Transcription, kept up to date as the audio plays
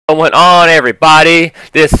Going on, everybody?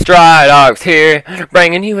 This Stridox here,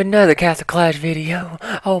 bringing you another Castle Clash video.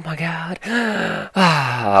 Oh my god.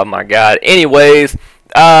 Oh my god. Anyways,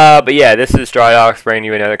 but yeah, this is Stridox bringing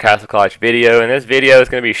you another Castle Clash video, and this video is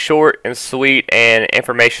going to be short and sweet and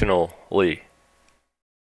informationally.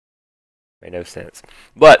 Made no sense.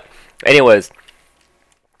 But, anyways,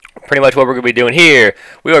 pretty much what we're going to be doing here,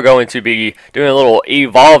 we are going to be doing a little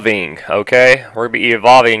evolving, okay? We're going to be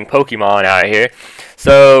evolving Pokemon out here.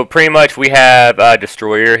 So, pretty much we have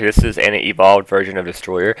Destroyer. This is an evolved version of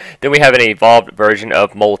Destroyer. Then we have an evolved version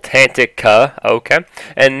of Moltantica, okay?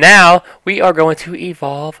 And now, we are going to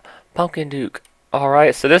evolve Pumpkin Duke.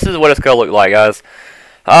 Alright, so this is what it's going to look like, guys.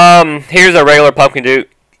 Here's a regular Pumpkin Duke.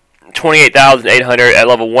 28,800 at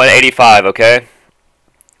level 185, okay?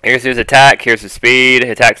 Here's his attack, here's his speed,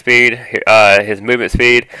 attack speed, his movement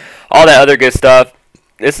speed, all that other good stuff.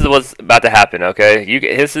 This is what's about to happen, okay?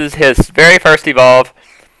 This is his very first evolve,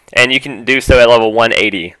 and you can do so at level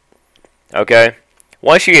 180, okay?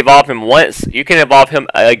 Once you evolve him once, you can evolve him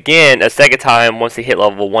again a second time once he hit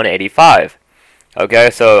level 185.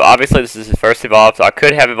 Okay, so obviously this is his first evolve, so I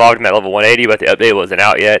could have evolved him at level 180, but the update wasn't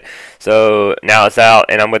out yet. So now it's out,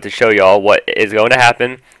 and I'm going to show y'all what is going to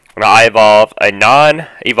happen when I evolve a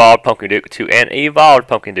non-evolved Pumpkin Duke to an evolved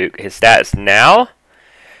Pumpkin Duke. His stats now,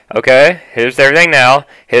 okay, here's everything now.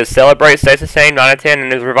 His Celebrate stays the same, 9 out of 10,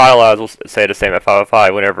 and his Revitalize will stay the same at 5 out of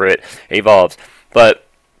 5 whenever it evolves. But,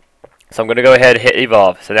 so I'm going to go ahead and hit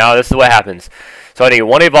evolve. So now this is what happens. So I need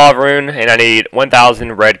 1 evolve rune, and I need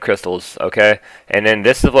 1,000 red crystals, okay? And then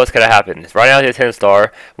this is what's going to happen. Right now he's a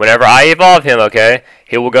 10-star. Whenever I evolve him, okay,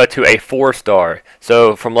 he will go to a 4-star.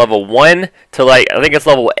 So from level 1 to, like, I think it's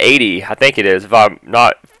level 80. I think it is, if I'm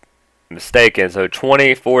not mistaken. So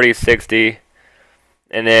 20, 40, 60,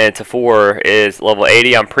 and then to 4 is level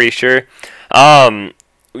 80, I'm pretty sure.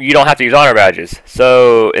 You don't have to use honor badges.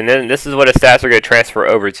 So, and then this is what his stats are going to transfer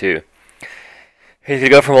over to. He's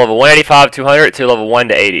going to go from level 185 to 200 to level 1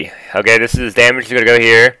 to 80. Okay, this is his damage is going to go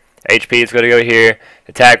here. HP is going to go here.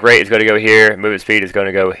 Attack rate is going to go here. Movement speed is going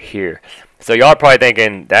to go here. So y'all are probably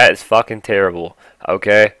thinking, that is fucking terrible.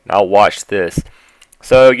 Okay, now watch this.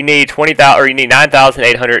 So you need 20,000, or you need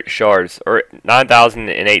 9,800 shards, or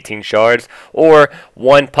 9,018 shards, or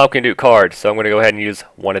 1 Pumpkin Duke card. So I'm going to go ahead and use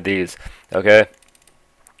one of these. Okay.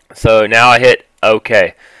 So now I hit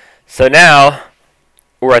OK. So now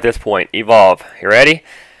we're at this point. Evolve. You ready?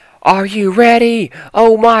 Are you ready?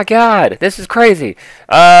 Oh my god. This is crazy.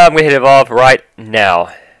 I'm going to hit evolve right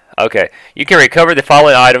now. Okay. You can recover the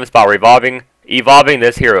following items by evolving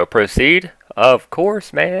this hero. Proceed. Of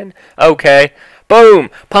course, man. Okay.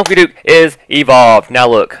 Boom. Pumpkin Duke is evolved. Now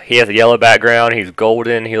look. He has a yellow background. He's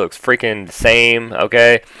golden. He looks freaking the same.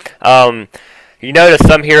 Okay. You notice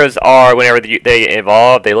some heroes are, whenever they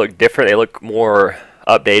evolve, they look different. They look more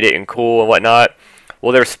updated and cool and whatnot.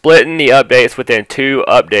 Well, they're splitting the updates within 2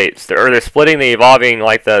 updates. They're splitting the evolving,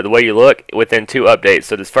 like the way you look, within 2 updates.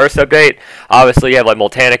 So this first update, obviously you have like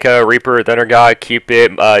Moltantica, Reaper, Thunder God,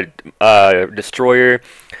 Cupid, Destroyer.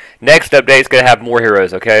 Next update is going to have more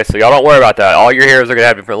heroes, okay? So y'all don't worry about that. All your heroes are going to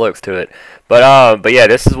have different looks to it. But yeah,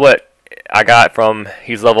 this is what I got from,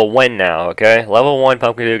 he's level 1 now, okay? Level 1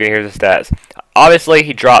 Pumpkin Duke, and here's his stats. Obviously,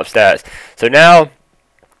 he dropped stats. So now,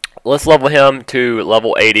 let's level him to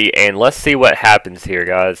level 80, and let's see what happens here,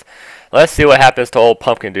 guys. Let's see what happens to old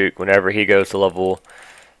Pumpkin Duke whenever he goes to level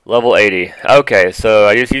 80. Okay, so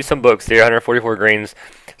I just used some books here, 144 greens.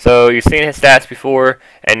 So you've seen his stats before,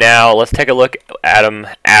 and now let's take a look at him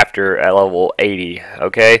after at level 80,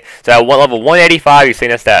 okay? So at level 185, you've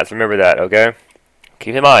seen his stats. Remember that, okay?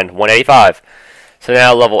 Keep in mind, 185. So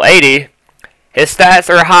now level 80, his stats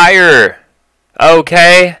are higher,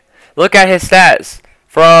 okay? Look at his stats.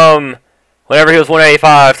 From whenever he was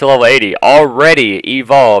 185 to level 80, already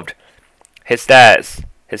evolved. His stats,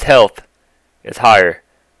 his health is higher.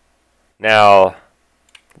 Now,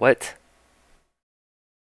 what?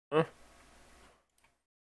 Huh?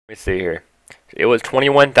 Let me see here. It was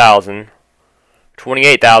 21,000.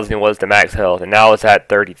 28,000 was the max health, and now it's at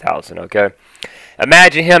 30,000, okay?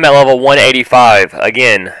 Imagine him at level 185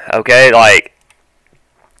 again, okay? Like,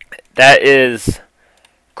 that is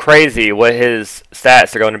crazy what his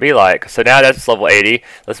stats are going to be like. So now that's level 80.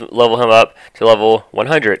 Let's level him up to level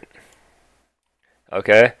 100.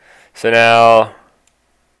 Okay. So now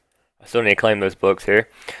I still need to claim those books here.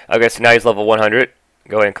 Okay, so now he's level 100.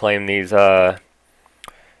 Go ahead and claim these purple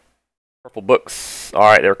books.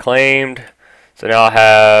 Alright, they're claimed. So now I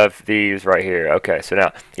have these right here. Okay, so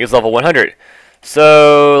now he's level 100.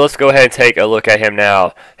 So let's go ahead and take a look at him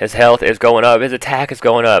now. His health is going up. His attack is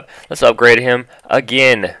going up. Let's upgrade him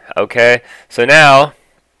again. Okay. So now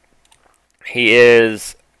he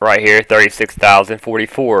is right here,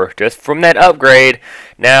 36,044, just from that upgrade.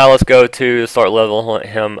 Now let's go to start leveling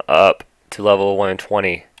him up to level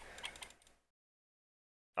 120.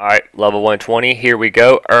 Alright, level 120, here we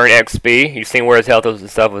go, earn XP. You've seen where his health and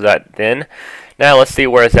stuff was at then. Now let's see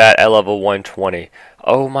where it's at level 120.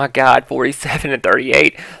 Oh my god, 47 and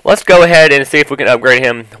 38. Let's go ahead and see if we can upgrade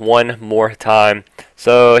him one more time.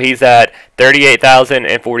 So he's at 38,000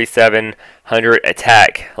 and 4,700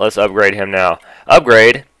 attack. Let's upgrade him now.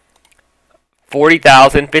 Upgrade.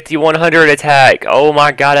 40,000, 5,100 attack. Oh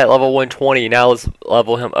my god, at level 120. Now let's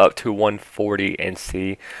level him up to 140 and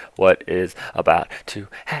see what is about to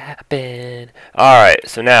happen. Alright,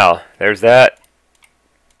 so now, there's that.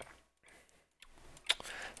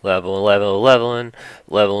 Leveling.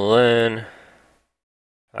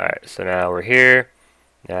 Alright, so now we're here.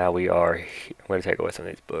 Now we are I'm going to take away some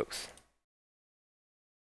of these books.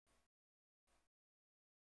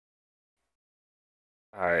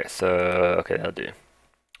 Alright, so, okay, that'll do.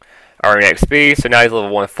 Earn XP, so now he's level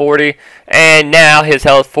 140. And now his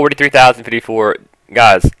health 43,054.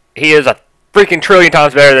 Guys, he is a freaking trillion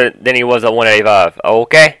times better than he was at 185.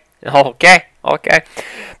 Okay? Okay.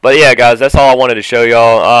 But yeah, guys, that's all I wanted to show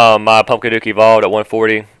y'all. My Pumpkin Duke evolved at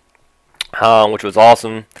 140, which was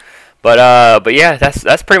awesome. But yeah,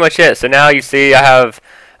 that's pretty much it. So now you see I have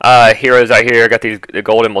heroes out here. I got the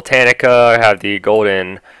golden Multanica. I have the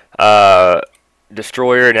golden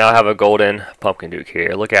Destroyer. Now I have a golden Pumpkin Duke here.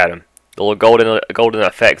 Look at him. The little golden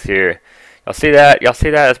effects here. Y'all see that? Y'all see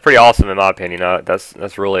that? That's pretty awesome in my opinion.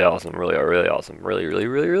 That's really awesome. Really awesome.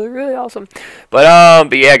 Really awesome.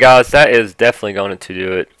 But yeah, guys, that is definitely going to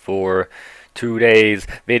do it for today's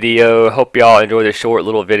video. Hope y'all enjoyed this short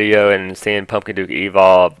little video and seeing Pumpkin Duke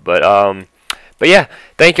evolve. But yeah,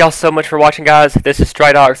 thank y'all so much for watching, guys. This is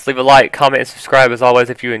Stridox. Leave a like, comment, and subscribe as always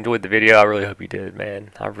if you enjoyed the video. I really hope you did,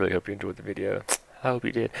 man. I really hope you enjoyed the video. I hope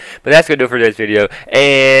you did. But that's gonna do it for today's video.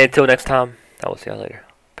 And until next time, I will see y'all later.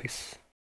 Peace.